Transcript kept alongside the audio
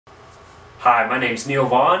Hi, my name's Neal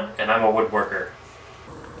Vaughn, and I'm a woodworker.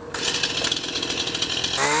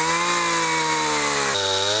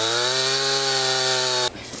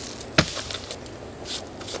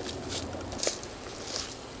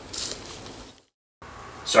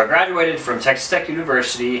 So I graduated from Texas Tech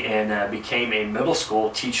University and became a middle school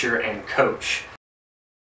teacher and coach.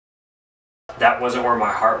 That wasn't where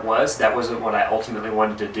my heart was. That wasn't what I ultimately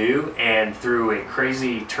wanted to do. And through a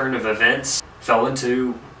crazy turn of events, fell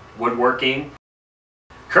into woodworking.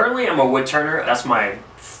 Currently, I'm a wood turner. That's my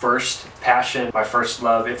first passion, my first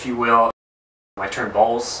love, if you will. I turn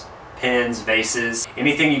bowls, pins, vases,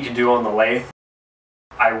 anything you can do on the lathe.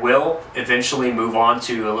 I will eventually move on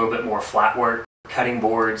to a little bit more flat work, cutting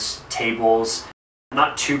boards, tables. I'm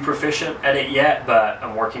not too proficient at it yet, but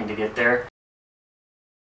I'm working to get there.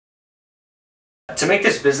 To make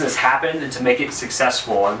this business happen and to make it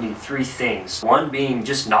successful, I need three things. One being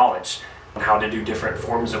just knowledge on how to do different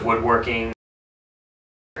forms of woodworking.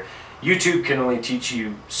 YouTube can only teach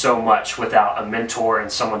you so much without a mentor and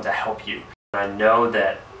someone to help you. I know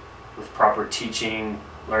that with proper teaching,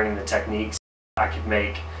 learning the techniques, I could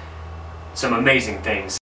make some amazing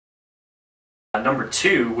things. Number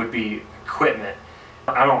two would be equipment.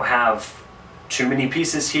 I don't have too many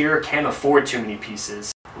pieces here, can't afford too many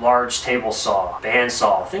pieces. Large table saw,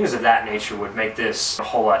 bandsaw, things of that nature would make this a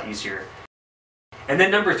whole lot easier. And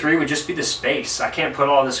then number three would just be the space. I can't put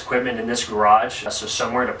all this equipment in this garage, so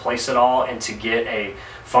somewhere to place it all and to get a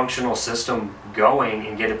functional system going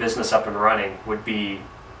and get a business up and running would be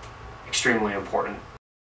extremely important.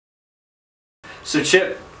 So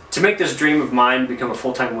Chip, to make this dream of mine become a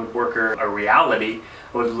full-time woodworker a reality,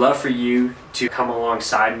 I would love for you to come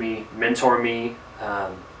alongside me, mentor me,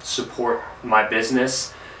 support my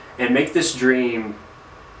business, and make this dream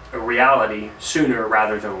a reality sooner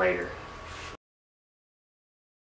rather than later.